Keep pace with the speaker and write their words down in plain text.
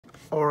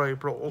All right,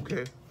 bro.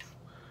 Okay.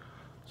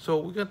 So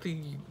we got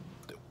the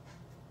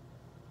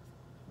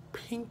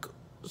pink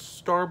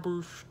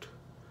starburst,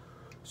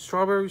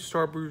 strawberry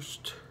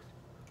starburst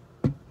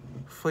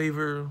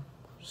flavor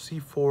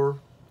C4.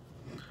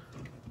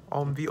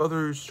 The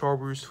other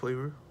starburst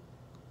flavor,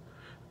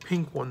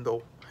 pink one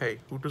though. Hey,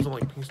 who doesn't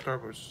like pink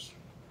starbursts?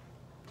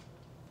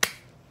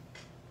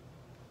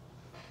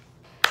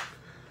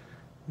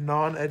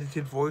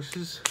 Non-edited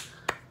voices,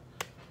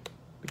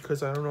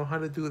 because I don't know how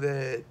to do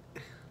that.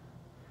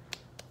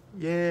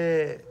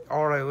 Yeah.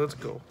 All right, let's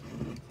go.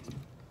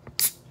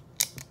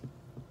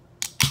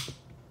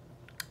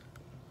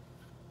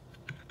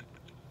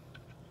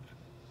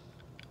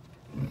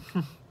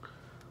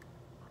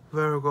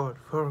 Very good.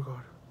 Very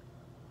good.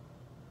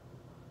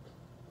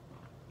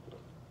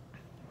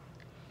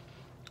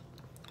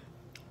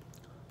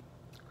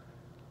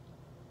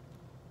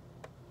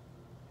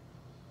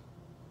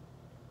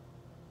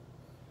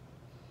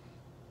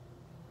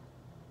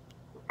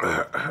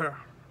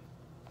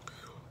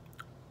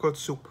 Good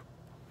soup.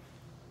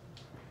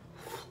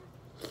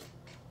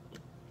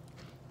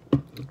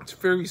 It's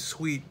very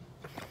sweet.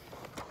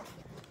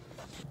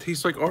 It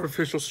tastes like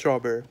artificial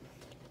strawberry.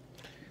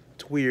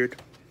 It's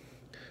weird,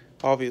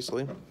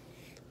 obviously.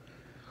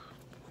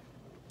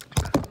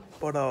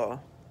 But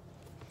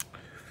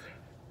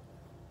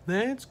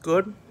it's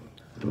good.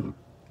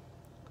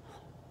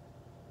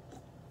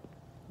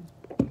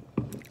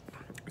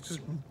 It's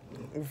just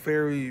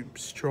very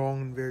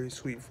strong, very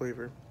sweet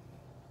flavor.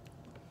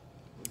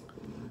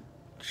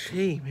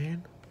 Gee,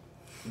 man.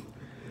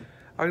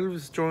 I give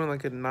this joint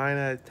like a 9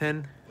 out of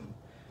 10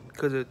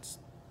 because it's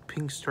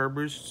pink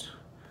starburst.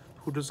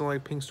 Who doesn't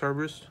like pink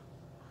starburst?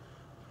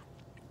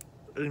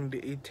 And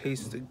it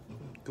tasted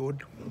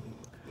good.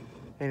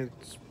 And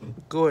it's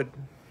good.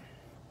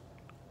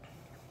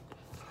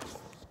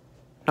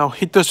 Now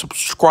hit the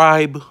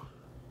subscribe.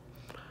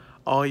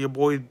 Your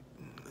boy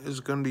is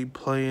gonna be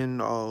playing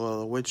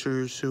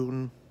Witcher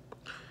soon,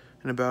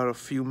 in about a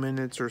few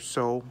minutes or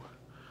so,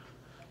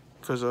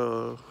 cause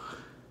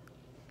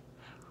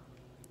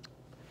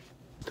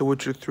The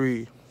Witcher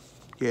 3,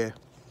 yeah.